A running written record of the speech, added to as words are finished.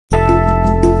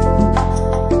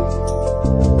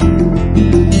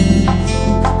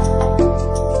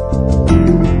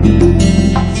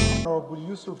Honorable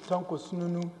Yusuf Tanko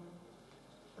Sununu,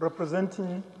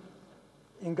 representing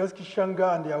Ingaski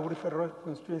Shanga and the Awuri Federal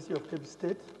Constituency of Kebbi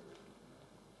State.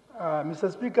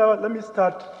 Mr. Speaker, let me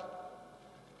start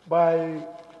by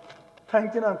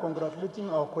thanking and congratulating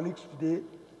our colleagues today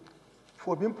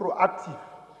for being proactive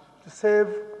to save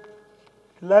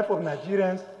the life of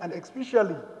Nigerians, and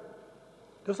especially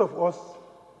those of us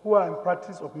who are in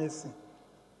practice of medicine.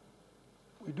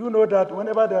 We do know that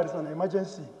whenever there is an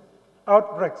emergency,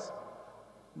 outbreaks,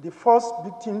 the first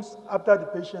victims after the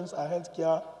patients are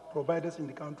healthcare providers in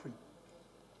the country.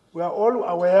 We are all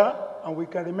aware, and we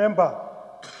can remember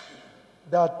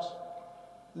that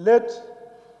late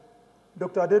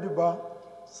Dr. Adeduba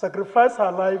sacrificed her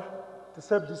life to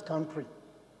save this country.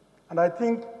 And I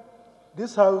think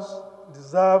this House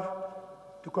deserves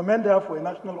to commend her for a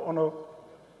national honor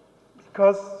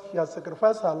because she has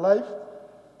sacrificed her life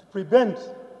to prevent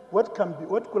what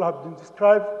could have been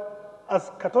described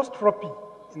as catastrophe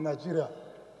in Nigeria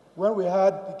when we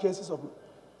had the cases of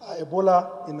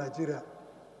Ebola in Nigeria.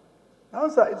 Now,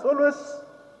 sir, it's always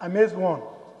amazed one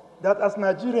that as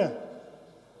Nigerians,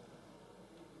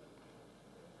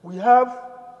 we have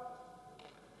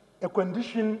a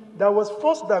condition that was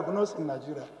first diagnosed in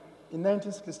Nigeria in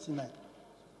 1969,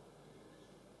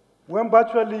 when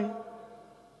virtually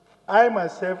I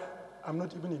myself am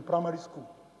not even in primary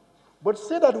school. But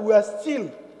say that we are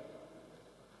still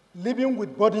living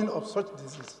with burden of such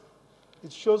disease.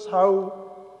 It shows how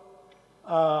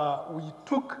we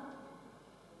took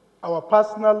our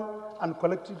personal and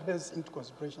collective health into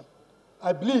consideration.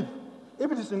 I believe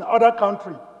if it is in other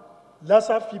countries,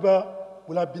 Lassa fever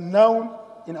will have been known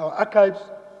in our archives.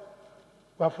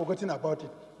 We have forgotten about it.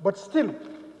 But still,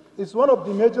 it's one of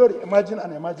the major emerging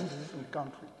diseases in the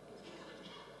country.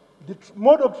 The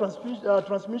mode of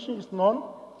transmission is known.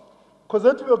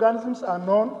 Causative organisms are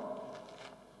known.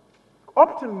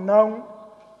 Up till now,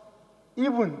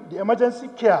 even the emergency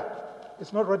care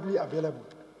is not readily available.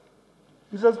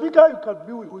 Mr. Speaker,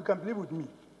 you can believe with me,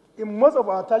 in most of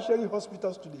our tertiary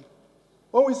hospitals today,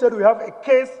 when we said we have a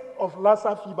case of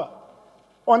Lassa fever,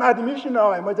 on admission in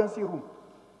our emergency room,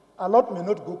 a lot may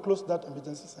not go close to that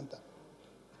emergency center.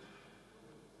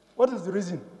 What is the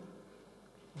reason?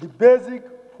 The basic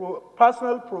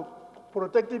personal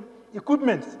protective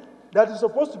equipment that is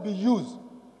supposed to be used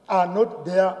are not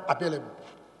there available.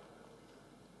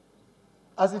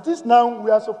 As it is now, we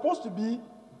are supposed to be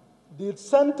the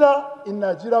center in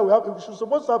Nigeria. We should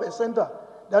supposed to have a center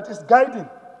that is guiding,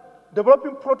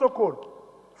 developing protocol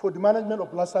for the management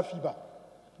of Lassa fever.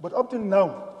 But up till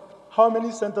now, how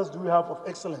many centers do we have of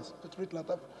excellence to treat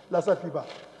Lassa fever?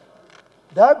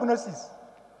 Diagnosis,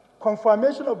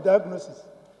 confirmation of diagnosis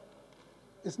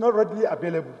is not readily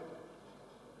available.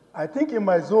 I think in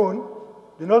my zone,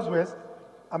 the Northwest,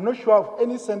 I'm not sure of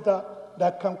any center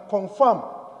that can confirm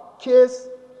case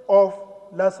of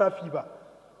Lassa fever.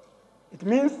 It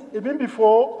means even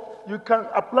before you can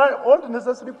apply all the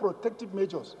necessary protective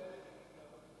measures,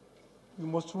 you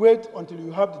must wait until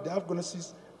you have the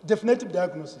diagnosis, definitive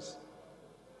diagnosis.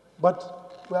 But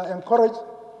we are encouraged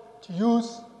to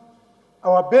use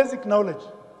our basic knowledge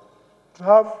to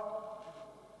have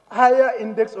higher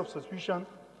index of suspicion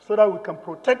so that we can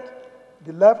protect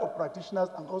the life of practitioners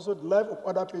and also the life of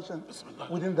other patients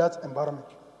within that environment.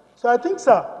 So I think,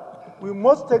 sir, we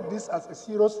must take this as a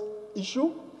serious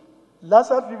issue.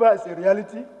 Lassa fever is a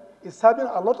reality. It's having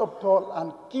a lot of toll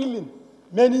and killing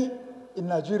many in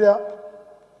Nigeria,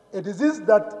 a disease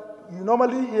that you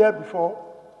normally hear before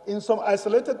in some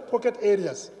isolated pocket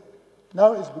areas.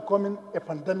 Now it's becoming a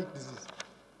pandemic disease.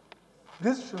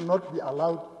 This should not be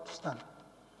allowed to stand.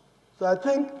 So I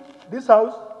think this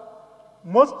House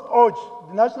must urge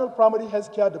the National Primary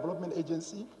Healthcare Development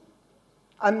Agency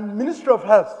and Ministry of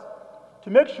Health to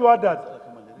make sure that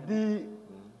at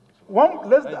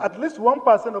least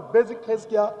 1% of basic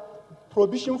healthcare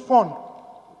provision fund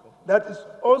that is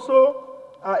also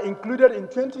included in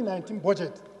 2019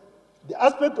 budget, the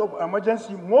aspect of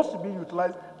emergency must be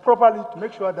utilized properly to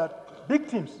make sure that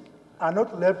victims are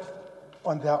not left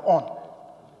on their own.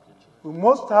 We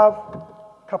must have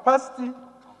capacity,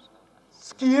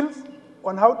 skills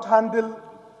on how to handle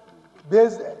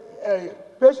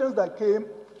patients that came,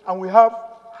 and we have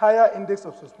higher index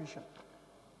of suspicion.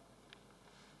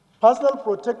 Personal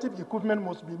protective equipment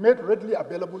must be made readily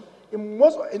available in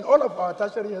all of our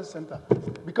tertiary health centers,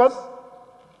 because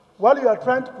while you are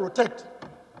trying to protect,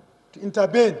 to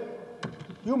intervene,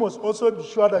 you must also be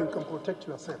sure that you can protect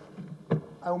yourself.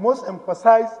 I must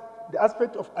emphasize the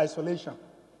aspect of isolation.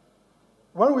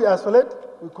 When we isolate,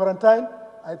 we quarantine,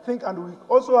 I think, and we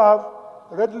also have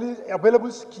readily available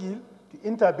skill to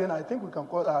intervene. I think we can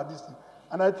call this thing.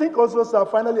 And I think also, sir,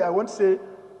 finally, I want to say,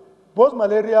 both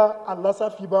malaria and Lassa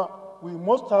fever, we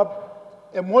must have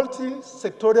a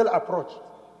multi-sectorial approach.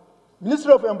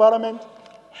 Ministry of Environment,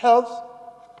 Health,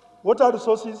 Water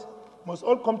Resources must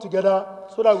all come together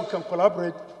so that we can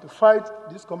collaborate to fight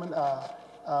this common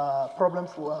problem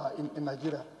in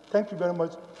Nigeria. Thank you very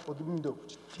much for giving me the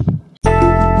opportunity.